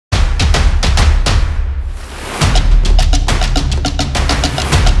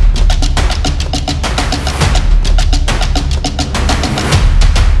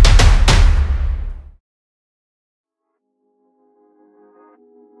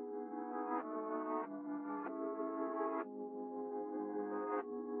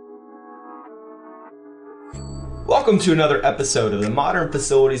Welcome to another episode of the Modern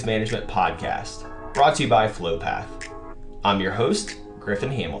Facilities Management Podcast, brought to you by FlowPath. I'm your host, Griffin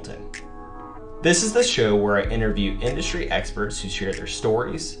Hamilton. This is the show where I interview industry experts who share their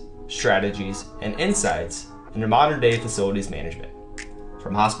stories, strategies, and insights into modern-day facilities management.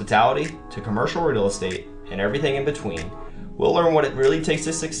 From hospitality to commercial real estate and everything in between, we'll learn what it really takes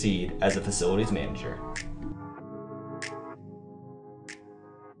to succeed as a facilities manager.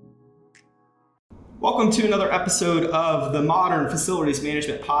 Welcome to another episode of the Modern Facilities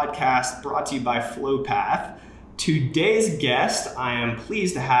Management Podcast, brought to you by FlowPath. Today's guest, I am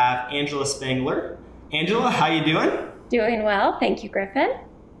pleased to have Angela Spangler. Angela, how you doing? Doing well, thank you, Griffin.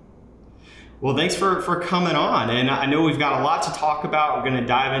 Well, thanks for coming on. And I know we've got a lot to talk about. We're going to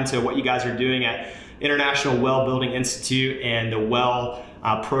dive into what you guys are doing at International Well Building Institute and the Well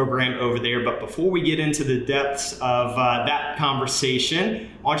program over there. But before we get into the depths of that conversation,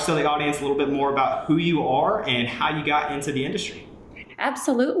 I want you to tell the audience a little bit more about who you are and how you got into the industry.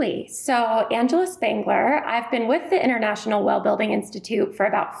 Absolutely. So Angela Spangler, I've been with the International Well Building Institute for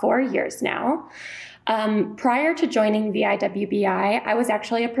about 4 years now. Prior to joining the IWBI, I was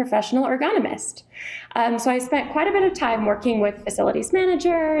actually a professional ergonomist. So I spent quite a bit of time working with facilities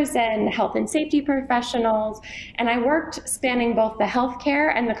managers and health and safety professionals, and I worked spanning both the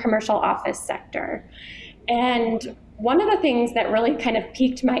healthcare and the commercial office sector. And one of the things that really kind of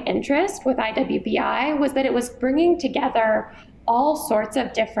piqued my interest with IWBI was that it was bringing together all sorts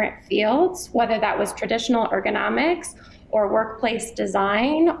of different fields, whether that was traditional ergonomics or workplace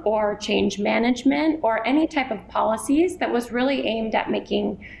design or change management or any type of policies that was really aimed at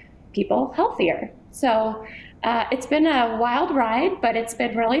making people healthier. So it's been a wild ride, but it's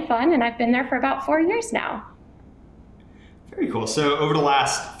been really fun, and I've been there for about 4 years now. Very cool. So over the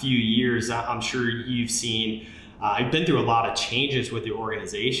last few years, I'm sure you've been through a lot of changes with your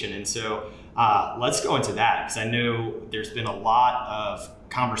organization. And so let's go into that, because I know there's been a lot of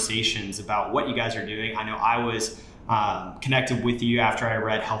conversations about what you guys are doing. I know I was connected with you after I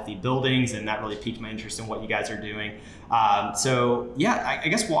read Healthy Buildings, and that really piqued my interest in what you guys are doing. So yeah, I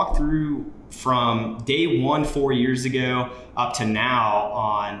guess walk through from day one 4 years ago up to now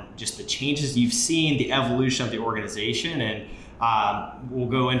on just the changes you've seen, the evolution of the organization, and we'll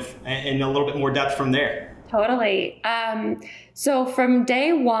go in a little bit more depth from there. Totally. So from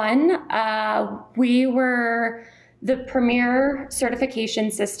day one, we were the premier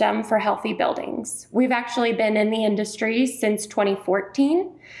certification system for healthy buildings. We've actually been in the industry since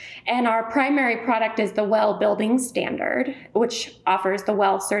 2014, and our primary product is the Well Building Standard, which offers the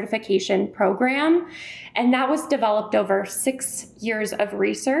Well certification program. And that was developed over 6 years of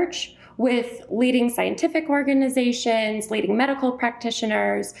research with leading scientific organizations, leading medical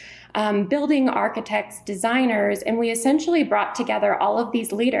practitioners, building architects, designers, and we essentially brought together all of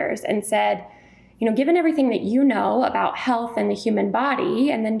these leaders and said, you know, given everything that you know about health and the human body,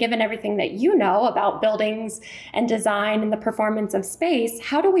 and then given everything that you know about buildings and design and the performance of space,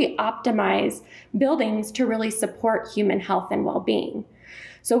 how do we optimize buildings to really support human health and well-being?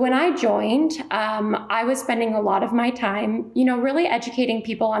 So when I joined, I was spending a lot of my time, really educating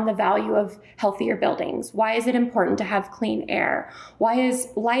people on the value of healthier buildings. Why is it important to have clean air? Why is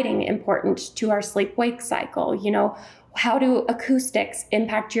lighting important to our sleep-wake cycle? How do acoustics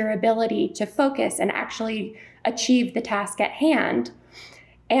impact your ability to focus and actually achieve the task at hand?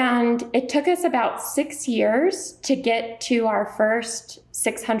 And it took us about 6 years to get to our first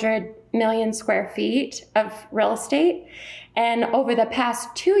 600 million square feet of real estate. And over the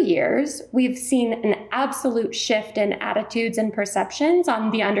past 2 years, we've seen an absolute shift in attitudes and perceptions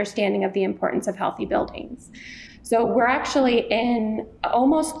on the understanding of the importance of healthy buildings. So we're actually in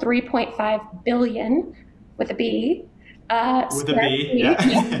almost 3.5 billion with a B.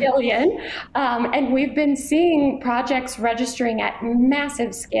 Billion. And we've been seeing projects registering at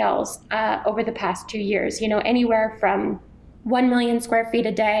massive scales over the past 2 years, anywhere from 1 million square feet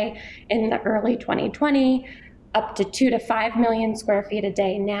a day in the early 2020 up to 2 to 5 million square feet a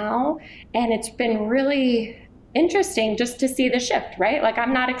day now. And it's been really interesting just to see the shift, right? Like,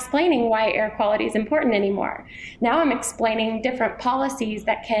 I'm not explaining why air quality is important anymore. Now I'm explaining different policies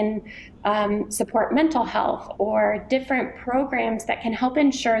that can support mental health, or different programs that can help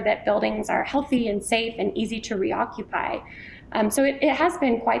ensure that buildings are healthy and safe and easy to reoccupy. So it has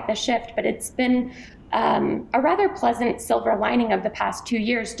been quite the shift, but it's been a rather pleasant silver lining of the past 2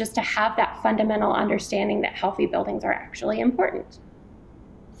 years just to have that fundamental understanding that healthy buildings are actually important.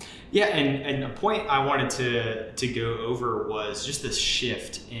 Yeah, and a point I wanted to go over was just this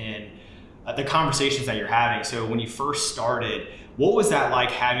shift in the conversations that you're having. So when you first started, what was that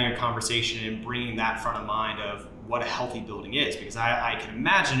like, having a conversation and bringing that front of mind of what a healthy building is? Because I can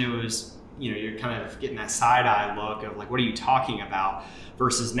imagine it was you're kind of getting that side eye look of like, what are you talking about?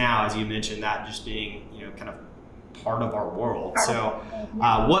 Versus now, as you mentioned, that just being, kind of part of our world. So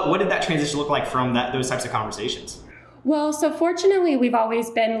what did that transition look like from those types of conversations? Well, so fortunately, we've always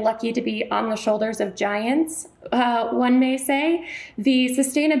been lucky to be on the shoulders of giants, one may say. The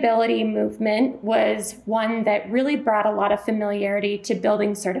sustainability movement was one that really brought a lot of familiarity to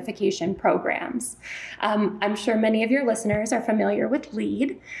building certification programs. I'm sure many of your listeners are familiar with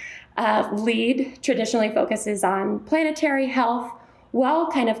LEED. LEED traditionally focuses on planetary health.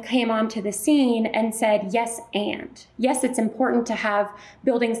 WELL kind of came onto the scene and said, yes, and. Yes, it's important to have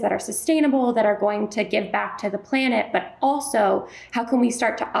buildings that are sustainable, that are going to give back to the planet, but also how can we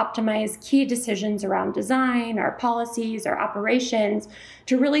start to optimize key decisions around design, our policies, our operations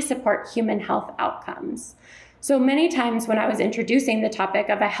to really support human health outcomes. So many times when I was introducing the topic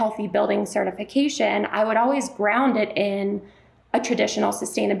of a healthy building certification, I would always ground it in a traditional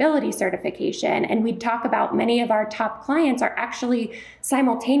sustainability certification. And we'd talk about many of our top clients are actually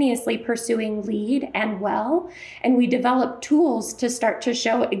simultaneously pursuing LEED and WELL. And we develop tools to start to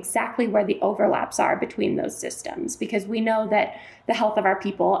show exactly where the overlaps are between those systems, because we know that the health of our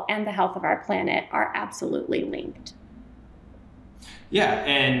people and the health of our planet are absolutely linked. Yeah,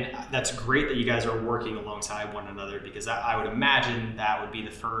 and that's great that you guys are working alongside one another, because I would imagine that would be the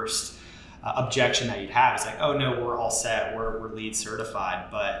first objection that you'd have. It's like, oh no, we're all set, we're LEED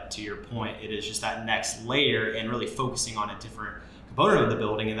certified. But to your point, it is just that next layer and really focusing on a different component of the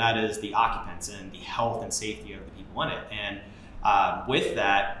building, and that is the occupants and the health and safety of the people in it. And with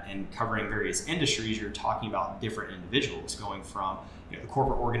that, and covering various industries, you're talking about different individuals going from the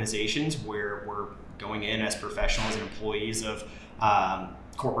corporate organizations where we're going in as professionals and employees of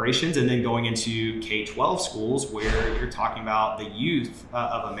corporations, and then going into K-12 schools where you're talking about the youth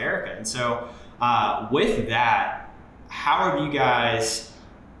of America. And so with that, how have you guys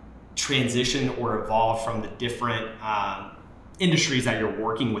transitioned or evolved from the different industries that you're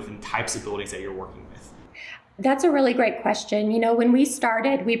working with and types of buildings that you're working with? That's a really great question. When we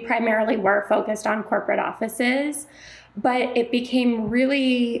started, we primarily were focused on corporate offices, but it became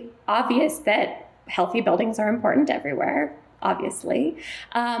really obvious that healthy buildings are important everywhere, obviously,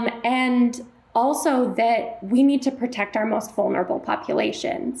 and also that we need to protect our most vulnerable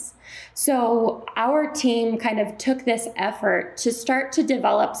populations. So our team kind of took this effort to start to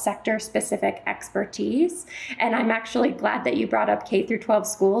develop sector-specific expertise. And I'm actually glad that you brought up K through 12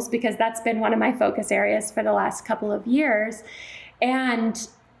 schools, because that's been one of my focus areas for the last couple of years. And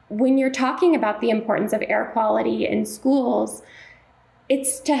when you're talking about the importance of air quality in schools,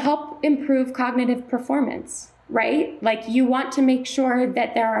 it's to help improve cognitive performance, right? Like, you want to make sure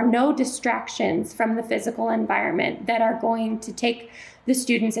that there are no distractions from the physical environment that are going to take the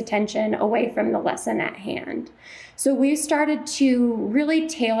student's attention away from the lesson at hand. So we started to really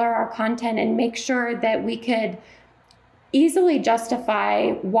tailor our content and make sure that we could easily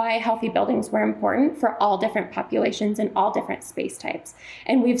justify why healthy buildings were important for all different populations and all different space types.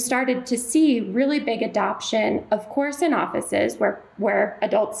 And we've started to see really big adoption, of course, in offices where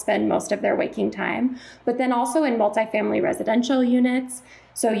adults spend most of their waking time, but then also in multifamily residential units.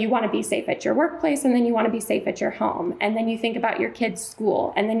 So you want to be safe at your workplace, and then you want to be safe at your home. And then you think about your kids'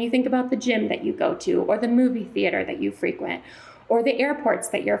 school, and then you think about the gym that you go to, or the movie theater that you frequent, or the airports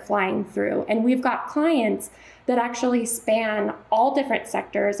that you're flying through. And we've got clients that actually span all different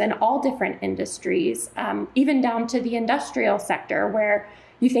sectors and all different industries, even down to the industrial sector, where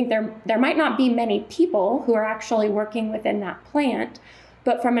you think there might not be many people who are actually working within that plant.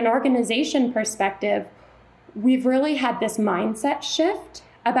 But from an organization perspective, we've really had this mindset shift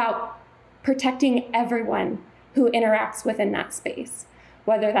about protecting everyone who interacts within that space,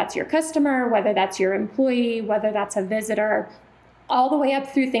 whether that's your customer, whether that's your employee, whether that's a visitor, all the way up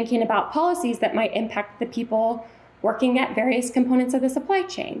through thinking about policies that might impact the people working at various components of the supply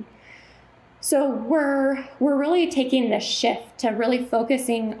chain. So we're really taking this shift to really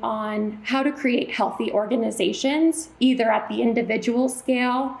focusing on how to create healthy organizations, either at the individual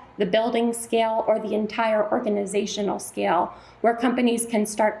scale, the building scale, or the entire organizational scale, where companies can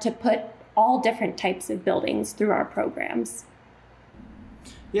start to put all different types of buildings through our programs.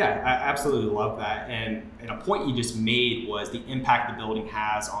 Yeah, I absolutely love that. And a point you just made was the impact the building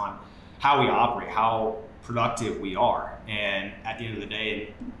has on how we operate, how productive we are. And at the end of the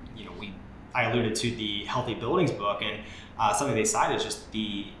day, I alluded to the Healthy Buildings book, and something they cite is just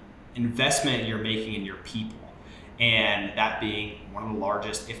the investment you're making in your people. And that being one of the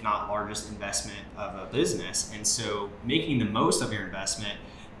largest, if not largest, investment of a business. And so making the most of your investment,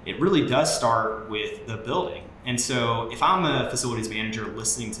 it really does start with the building. And so if I'm a facilities manager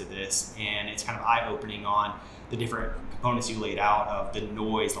listening to this and it's kind of eye-opening on the different components you laid out of the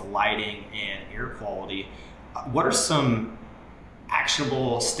noise, the lighting, and air quality, what are some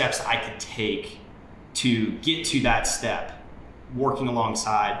actionable steps I could take to get to that step, working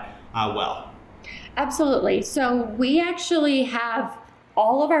alongside well? Absolutely. So we actually have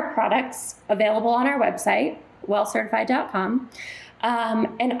all of our products available on our website, wellcertified.com.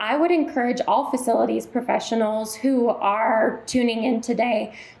 And I would encourage all facilities professionals who are tuning in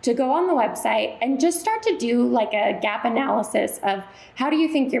today to go on the website and just start to do like a gap analysis of how do you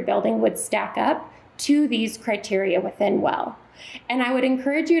think your building would stack up to these criteria within WELL. And I would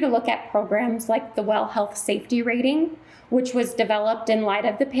encourage you to look at programs like the WELL Health Safety Rating, which was developed in light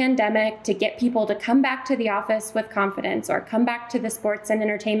of the pandemic to get people to come back to the office with confidence, or come back to the sports and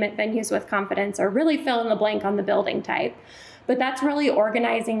entertainment venues with confidence, or really fill in the blank on the building type. But that's really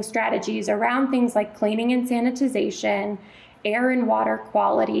organizing strategies around things like cleaning and sanitization, air and water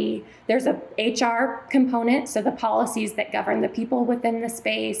quality. There's a HR component, so the policies that govern the people within the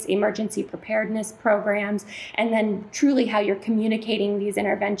space, emergency preparedness programs, and then truly how you're communicating these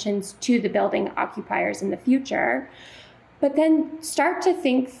interventions to the building occupiers in the future. But then start to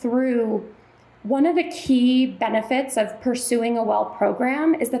think through, one of the key benefits of pursuing a WELL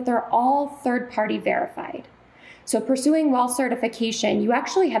program is that they're all third-party verified. So pursuing WELL certification, you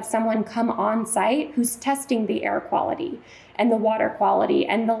actually have someone come on site who's testing the air quality and the water quality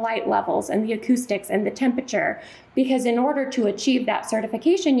and the light levels and the acoustics and the temperature, because in order to achieve that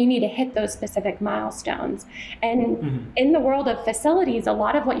certification, you need to hit those specific milestones. And in the world of facilities, a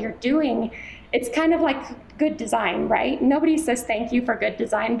lot of what you're doing, it's kind of like good design, right? Nobody says thank you for good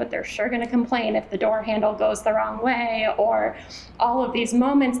design, but they're sure going to complain if the door handle goes the wrong way, or all of these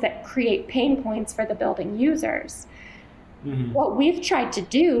moments that create pain points for the building users. What we've tried to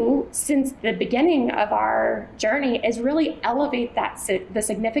do since the beginning of our journey is really elevate that the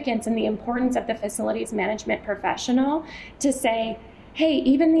significance and the importance of the facilities management professional to say, hey,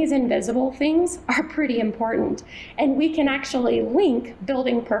 even these invisible things are pretty important. And we can actually link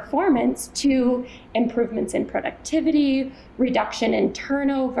building performance to improvements in productivity, reduction in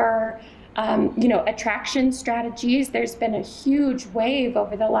turnover, attraction strategies. There's been a huge wave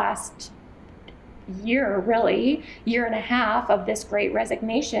over the last year and a half of this great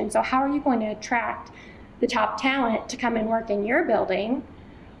resignation. So how are you going to attract the top talent to come and work in your building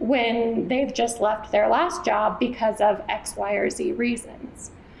when they've just left their last job because of X, Y, or Z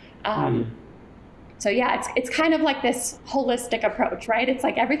reasons? So yeah, it's kind of like this holistic approach, right? It's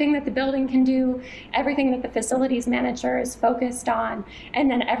like everything that the building can do, everything that the facilities manager is focused on,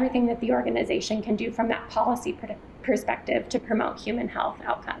 and then everything that the organization can do from that policy perspective to promote human health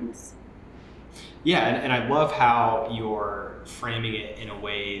outcomes. Yeah, and I love how you're framing it in a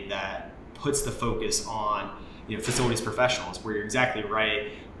way that puts the focus on facilities professionals, where you're exactly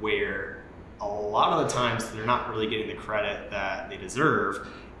right, where a lot of the times they're not really getting the credit that they deserve,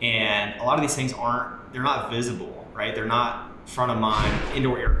 and a lot of these things they're not visible, right? They're not front of mind.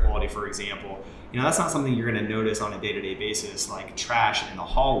 Indoor air quality, for example, that's not something you're going to notice on a day-to-day basis, like trash in the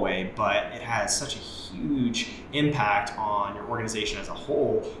hallway, but it has such a huge impact on your organization as a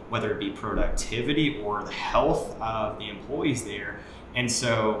whole, whether it be productivity or the health of the employees there. And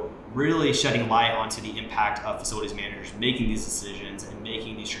so really shedding light onto the impact of facilities managers making these decisions and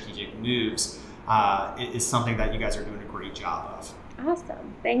making these strategic moves is something that you guys are doing a great job of.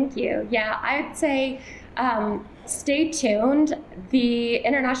 Awesome. Thank you. Yeah, I'd say stay tuned. The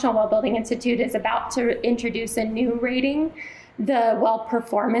International WELL Building Institute is about to introduce a new rating, the WELL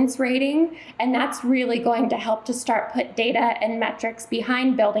Performance Rating, and that's really going to help to start put data and metrics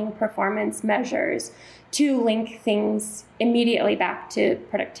behind building performance measures to link things immediately back to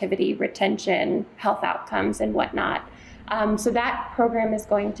productivity, retention, health outcomes, and whatnot. So that program is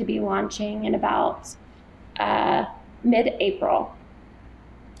going to be launching in about mid-April.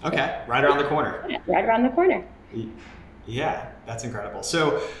 Okay, right around the corner. Right around the corner. Yeah, that's incredible.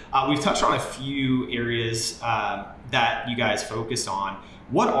 So we've touched on a few areas that you guys focus on.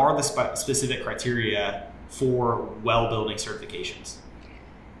 What are the specific criteria for WELL building certifications?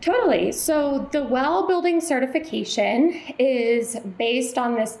 Totally. So the WELL building certification is based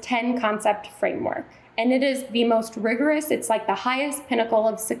on this 10 concept framework, and it is the most rigorous. It's like the highest pinnacle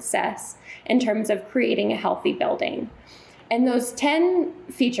of success in terms of creating a healthy building. And those 10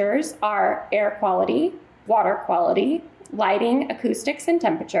 features are air quality, water quality, lighting, acoustics, and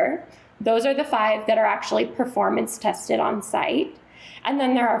temperature. Those are the 5 that are actually performance tested on site. And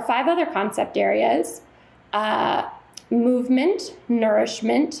then there are 5 other concept areas: movement,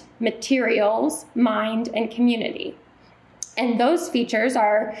 nourishment, materials, mind, and community. And those features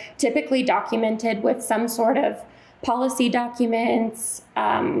are typically documented with some sort of policy documents,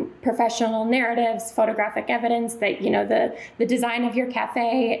 professional narratives, photographic evidence that, the design of your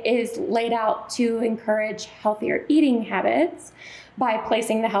cafe is laid out to encourage healthier eating habits by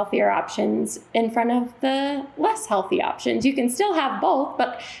placing the healthier options in front of the less healthy options. You can still have both,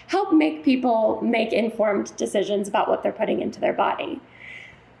 but help make people make informed decisions about what they're putting into their body.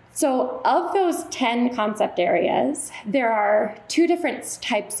 So of those 10 concept areas, there are 2 different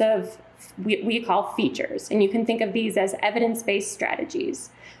types of we call features, and you can think of these as evidence-based strategies.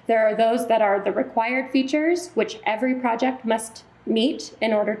 There are those that are the required features, which every project must meet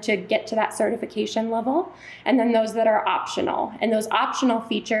in order to get to that certification level, and then those that are optional. And those optional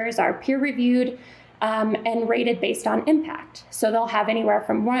features are peer-reviewed and rated based on impact. So they'll have anywhere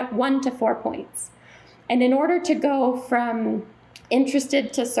from 1 to 4 points. And in order to go from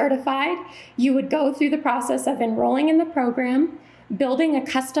interested to certified, you would go through the process of enrolling in the program, building a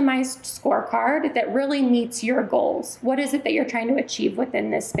customized scorecard that really meets your goals. What is it that you're trying to achieve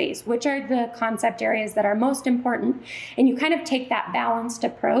within this space? Which are the concept areas that are most important? And you kind of take that balanced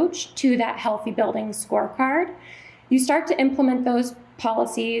approach to that healthy building scorecard. You start to implement those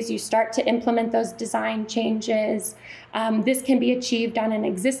policies, you start to implement those design changes. This can be achieved on an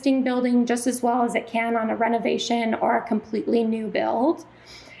existing building just as well as it can on a renovation or a completely new build.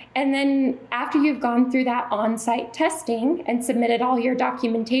 And then after you've gone through that on-site testing and submitted all your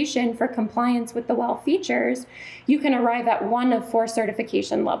documentation for compliance with the WELL features, you can arrive at one of 4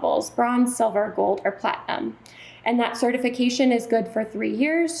 certification levels: bronze, silver, gold, or platinum. And that certification is good for 3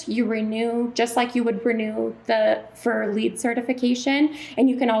 years. You renew just like you would renew for LEED certification, and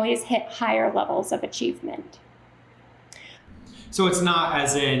you can always hit higher levels of achievement. So it's not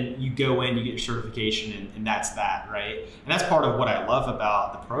as in you go in, you get your certification, and that's that, right? And that's part of what I love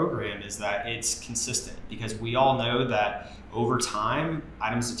about the program is that it's consistent, because we all know that over time,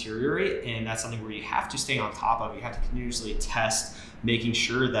 items deteriorate, and that's something where you have to stay on top of. You have to continuously test, making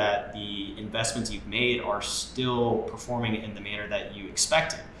sure that the investments you've made are still performing in the manner that you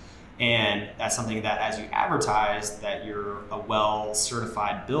expected. And that's something that as you advertise that you're a WELL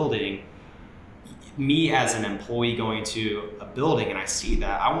certified building, me as an employee going to a building and I see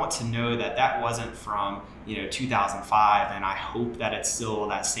that, I want to know that that wasn't from 2005, and I hope that it's still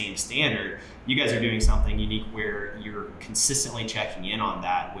that same standard. You guys are doing something unique where you're consistently checking in on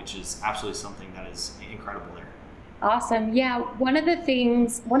that, which is absolutely something that is incredible there. Awesome. Yeah, one of the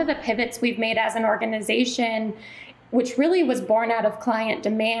pivots we've made as an organization, which really was born out of client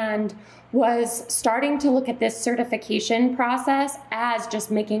demand, was starting to look at this certification process as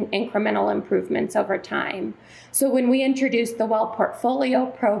just making incremental improvements over time. So when we introduced the WELL Portfolio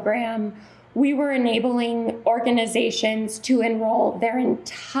program, we were enabling organizations to enroll their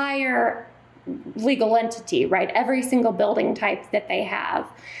entire legal entity, right? Every single building type that they have.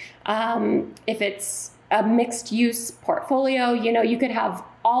 If it's a mixed use portfolio, you could have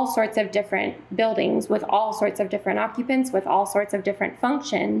all sorts of different buildings with all sorts of different occupants with all sorts of different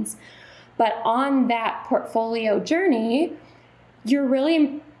functions. But on that portfolio journey, you're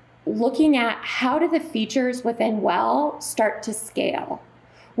really looking at how do the features within WELL start to scale.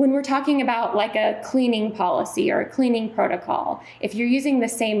 When we're talking about like a cleaning policy or a cleaning protocol, if you're using the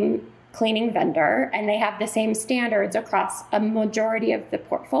same cleaning vendor and they have the same standards across a majority of the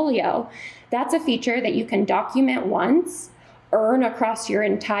portfolio, that's a feature that you can document once, earn across your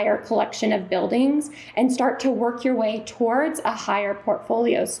entire collection of buildings, and start to work your way towards a higher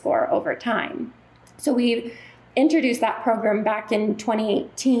portfolio score over time. So we introduced that program back in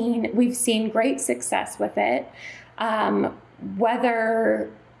 2018. We've seen great success with it.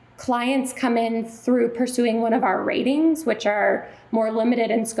 Whether clients come in through pursuing one of our ratings, which are more limited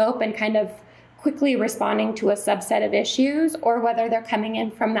in scope and kind of quickly responding to a subset of issues, or whether they're coming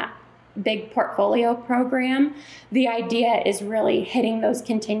in from that big portfolio program, the idea is really hitting those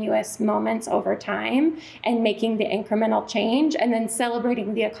continuous moments over time and making the incremental change and then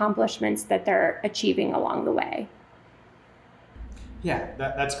celebrating the accomplishments that they're achieving along the way. Yeah,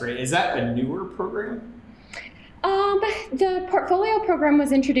 that's great. Is that a newer program? The portfolio program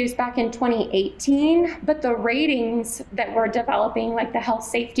was introduced back in 2018, but the ratings that we're developing, like the health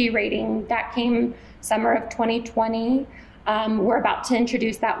safety rating, that came summer of 2020. We're about to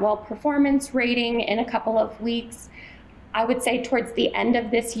introduce that WELL performance rating in a couple of weeks. I would say towards the end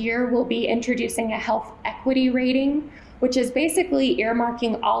of this year, we'll be introducing a health equity rating, which is basically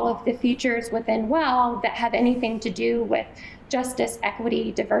earmarking all of the features within WELL that have anything to do with justice,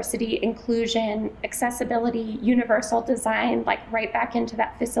 equity, diversity, inclusion, accessibility, universal design, like right back into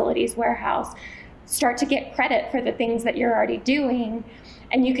that facilities warehouse, start to get credit for the things that you're already doing.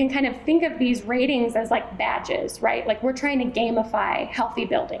 And you can kind of think of these ratings as like badges, right? Like we're trying to gamify healthy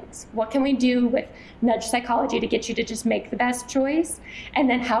buildings. What can we do with nudge psychology to get you to just make the best choice? And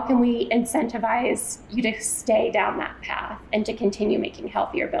then how can we incentivize you to stay down that path and to continue making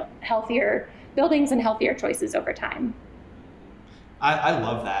healthier buildings and healthier choices over time? I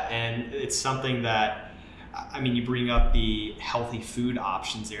love that. And it's something that, I mean, you bring up the healthy food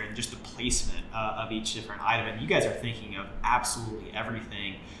options there and just the placement of each different item. And you guys are thinking of absolutely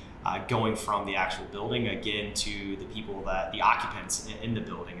everything going from the actual building, again, to the people the occupants in the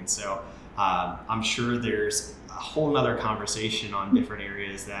building. And so I'm sure there's a whole nother conversation on different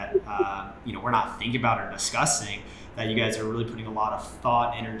areas that, we're not thinking about or discussing, that you guys are really putting a lot of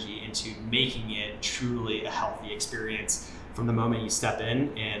thought, energy into making it truly a healthy experience from the moment you step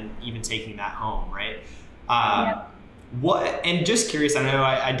in and even taking that home, right? And just curious, I know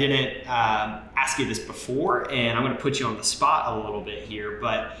I didn't ask you this before, and I'm going to put you on the spot a little bit here,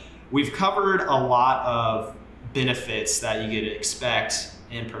 but we've covered a lot of benefits that you could expect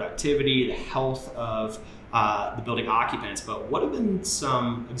in productivity, the health of the building occupants, but what have been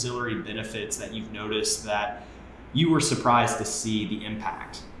some auxiliary benefits that you've noticed that you were surprised to see the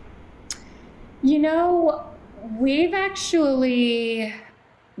impact? We've actually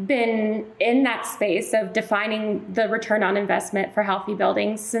been in that space of defining the return on investment for healthy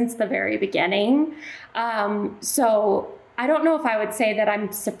buildings since the very beginning. So I don't know if I would say that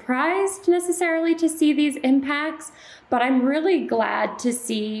I'm surprised necessarily to see these impacts, but I'm really glad to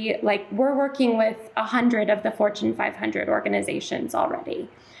see, like, we're working with 100 of the Fortune 500 organizations already.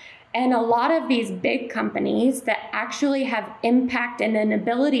 And a lot of these big companies that actually have impact and an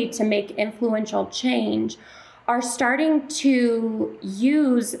ability to make influential change are starting to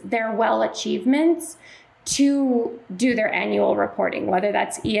use their WELL achievements to do their annual reporting, whether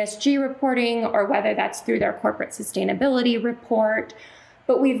that's ESG reporting or whether that's through their corporate sustainability report.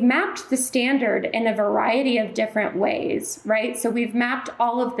 But we've mapped the standard in a variety of different ways, right? So we've mapped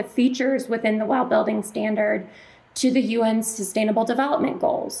all of the features within the WELL building standard to the UN's Sustainable Development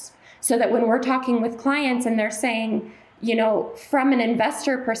Goals, so that when we're talking with clients and they're saying, from an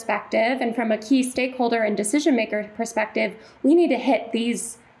investor perspective and from a key stakeholder and decision maker perspective, we need to hit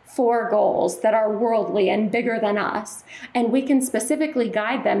these 4 goals that are worldly and bigger than us. And we can specifically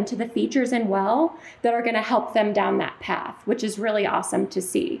guide them to the features in WELL that are going to help them down that path, which is really awesome to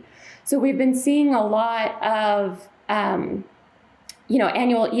see. So we've been seeing a lot of annual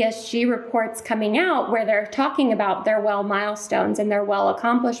ESG reports coming out where they're talking about their WELL milestones and their WELL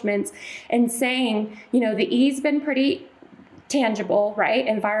accomplishments and saying, the E's been pretty tangible, right?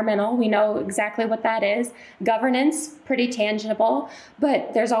 Environmental, we know exactly what that is. Governance, pretty tangible,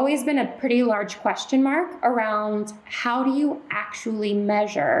 but there's always been a pretty large question mark around how do you actually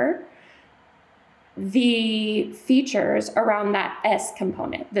measure the features around that S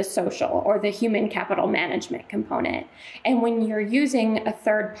component, the social or the human capital management component. And when you're using a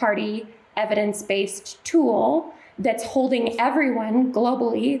third-party evidence-based tool that's holding everyone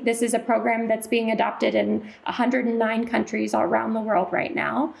globally, this is a program that's being adopted in 109 countries all around the world right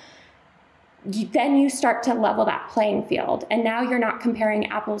now, then you start to level that playing field. And now you're not comparing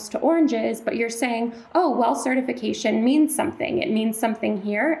apples to oranges, but you're saying, oh, WELL certification means something. It means something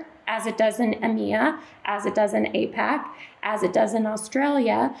here, as it does in EMEA, as it does in APAC, as it does in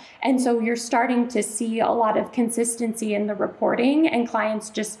Australia. And so you're starting to see a lot of consistency in the reporting and clients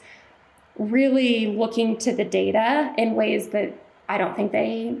just really looking to the data in ways that I don't think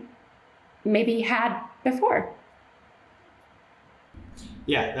they maybe had before.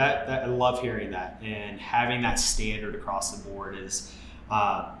 Yeah, that I love hearing that, and having that standard across the board is,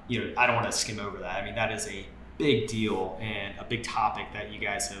 I don't want to skim over that. I mean, that is a big deal and a big topic that you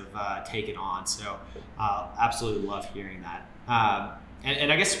guys have taken on. So absolutely love hearing that.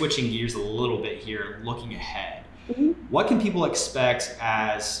 And I guess switching gears a little bit here, looking ahead, what can people expect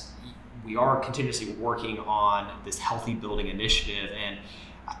as we are continuously working on this healthy building initiative? And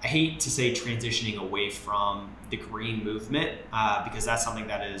I hate to say transitioning away from the green movement because that's something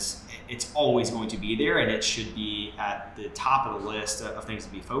that it's always going to be there and it should be at the top of the list of things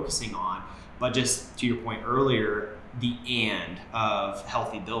to be focusing on. But just to your point earlier, the and of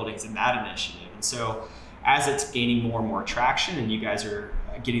healthy buildings and that initiative. And so as it's gaining more and more traction and you guys are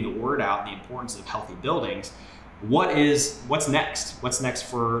getting the word out, the importance of healthy buildings, what's next? What's next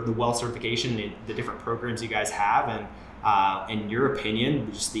for the WELL certification and the different programs you guys have, and in your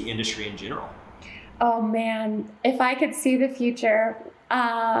opinion, just the industry in general? Oh man, if I could see the future,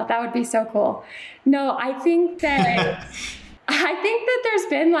 that would be so cool. No, I think that there's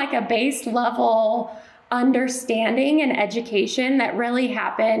been like a base level understanding and education that really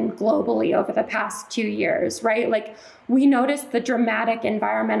happened globally over the past 2 years, right? Like, we noticed the dramatic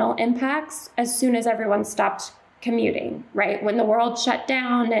environmental impacts as soon as everyone stopped commuting, right? When the world shut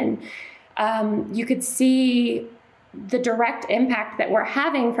down, and you could see the direct impact that we're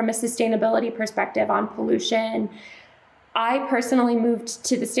having from a sustainability perspective on pollution. I personally moved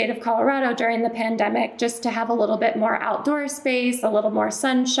to the state of Colorado during the pandemic just to have a little bit more outdoor space, a little more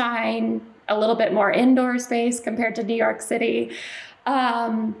sunshine, a little bit more indoor space compared to New York City.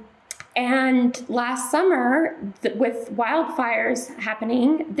 And last summer, with wildfires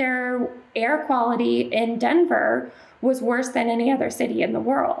happening, their air quality in Denver was worse than any other city in the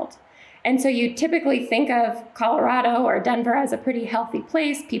world. And so you typically think of Colorado or Denver as a pretty healthy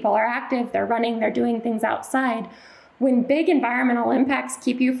place. People are active, they're running, they're doing things outside. When big environmental impacts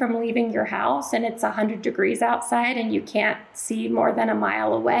keep you from leaving your house and it's 100 degrees outside and you can't see more than a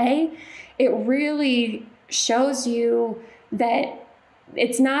mile away, it really shows you that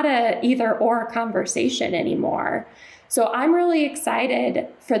it's not a either or conversation anymore. So I'm really excited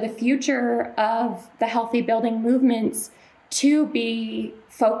for the future of the healthy building movements to be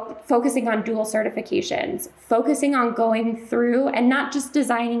focusing on dual certifications, focusing on going through and not just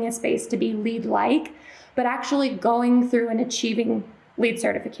designing a space to be LEED-like, but actually going through and achieving LEED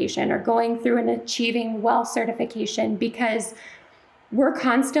certification or going through and achieving WELL certification, because we're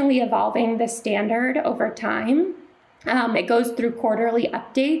constantly evolving the standard over time. It goes through quarterly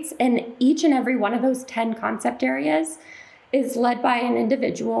updates, and each and every one of those 10 concept areas is led by an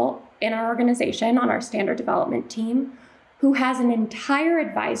individual in our organization on our standard development team who has an entire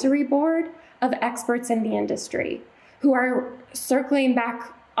advisory board of experts in the industry who are circling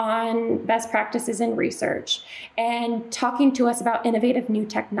back on best practices in research and talking to us about innovative new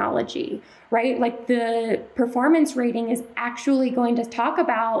technology, right? Like, the performance rating is actually going to talk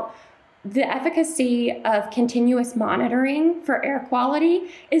about the efficacy of continuous monitoring for air quality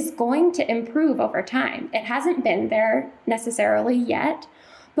is going to improve over time. It hasn't been there necessarily yet,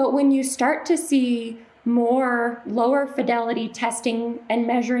 but when you start to see more lower fidelity testing and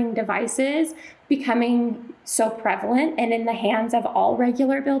measuring devices becoming so prevalent and in the hands of all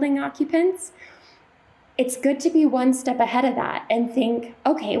regular building occupants, it's good to be one step ahead of that and think,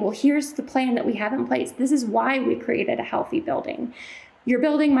 okay, well, here's the plan that we have in place. This is why we created a healthy building. Your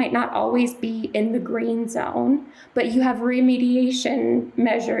building might not always be in the green zone, but you have remediation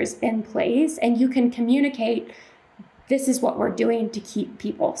measures in place and you can communicate, this is what we're doing to keep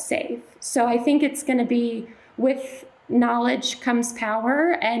people safe. So I think it's going to be, with knowledge comes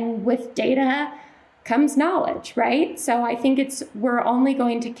power, and with data comes knowledge, right? So I think we're only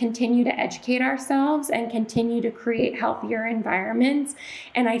going to continue to educate ourselves and continue to create healthier environments.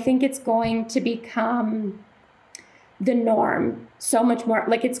 And I think it's going to become the norm so much more.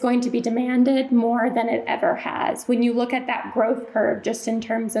 Like, it's going to be demanded more than it ever has. When you look at that growth curve, just in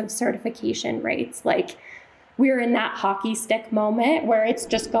terms of certification rates, like, we're in that hockey stick moment where it's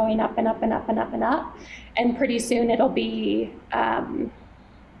just going up and up and up and up and up. And pretty soon it'll be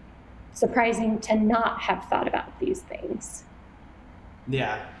surprising to not have thought about these things.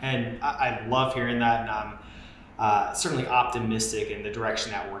 Yeah, and I love hearing that, and I'm certainly optimistic in the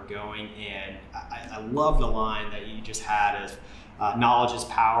direction that we're going. And I love the line that you just had of knowledge is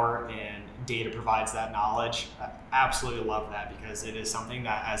power and data provides that knowledge. I absolutely love that, because it is something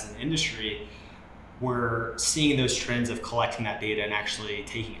that as an industry, we're seeing those trends of collecting that data and actually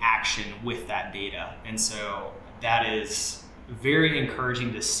taking action with that data. And so that is very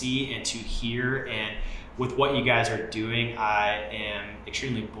encouraging to see and to hear. And with what you guys are doing, I am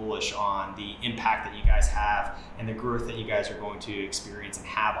extremely bullish on the impact that you guys have and the growth that you guys are going to experience and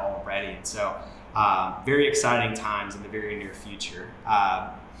have already. And so very exciting times in the very near future.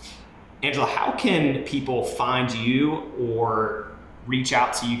 Angela, how can people find you or reach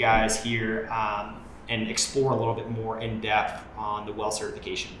out to you guys here and explore a little bit more in depth on the WELL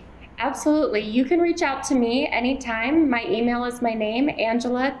certification? Absolutely. You can reach out to me anytime. My email is my name,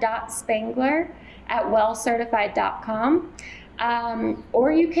 angela.spangler@wellcertified.com.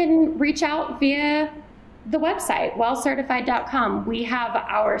 Or you can reach out via the website, wellcertified.com. We have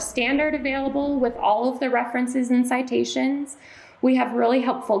our standard available with all of the references and citations. We have really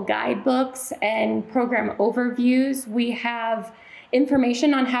helpful guidebooks and program overviews. We have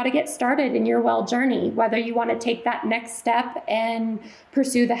information on how to get started in your WELL journey, whether you want to take that next step and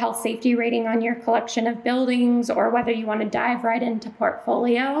pursue the health safety rating on your collection of buildings, or whether you want to dive right into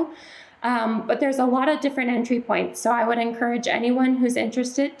portfolio. But there's a lot of different entry points. So I would encourage anyone who's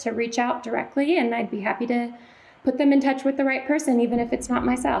interested to reach out directly, and I'd be happy to put them in touch with the right person, even if it's not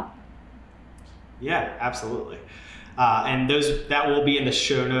myself. Yeah, absolutely. And that will be in the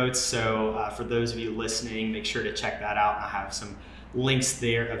show notes. So for those of you listening, make sure to check that out. I have some links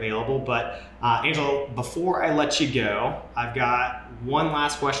there available. But Angela, before I let you go, I've got one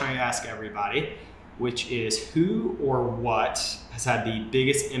last question I ask everybody, which is who or what has had the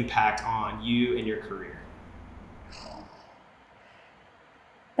biggest impact on you and your career?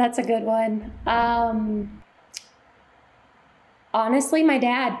 That's a good one. Honestly, my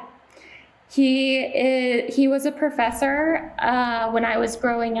dad. He was a professor when I was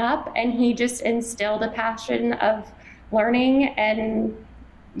growing up, and he just instilled a passion of learning and,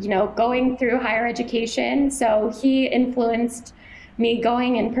 going through higher education. So he influenced me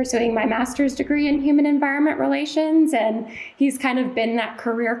going and pursuing my master's degree in human environment relations, and he's kind of been that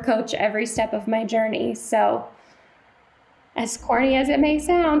career coach every step of my journey. So, as corny as it may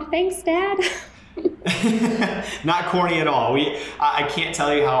sound, thanks, Dad. Not corny at all. I can't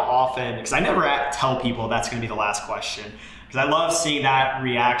tell you how often, because I never tell people that's going to be the last question, because I love seeing that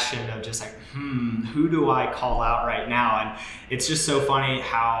reaction of just like, who do I call out right now? And it's just so funny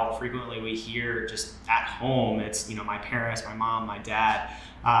how frequently we hear just at home, it's, my parents, my mom, my dad.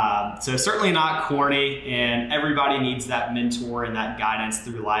 So certainly not corny, and everybody needs that mentor and that guidance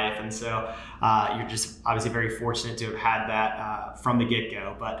through life. And so you're just obviously very fortunate to have had that from the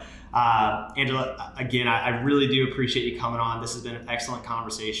get-go. But Angela, again, I really do appreciate you coming on. This has been an excellent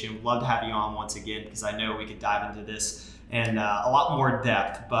conversation. Would love to have you on once again, because I know we could dive into this in a lot more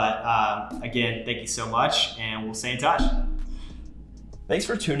depth. But again, thank you so much, and we'll stay in touch. Thanks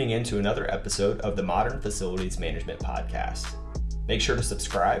for tuning in to another episode of the Modern Facilities Management Podcast. Make sure to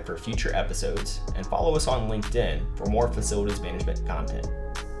subscribe for future episodes and follow us on LinkedIn for more facilities management content.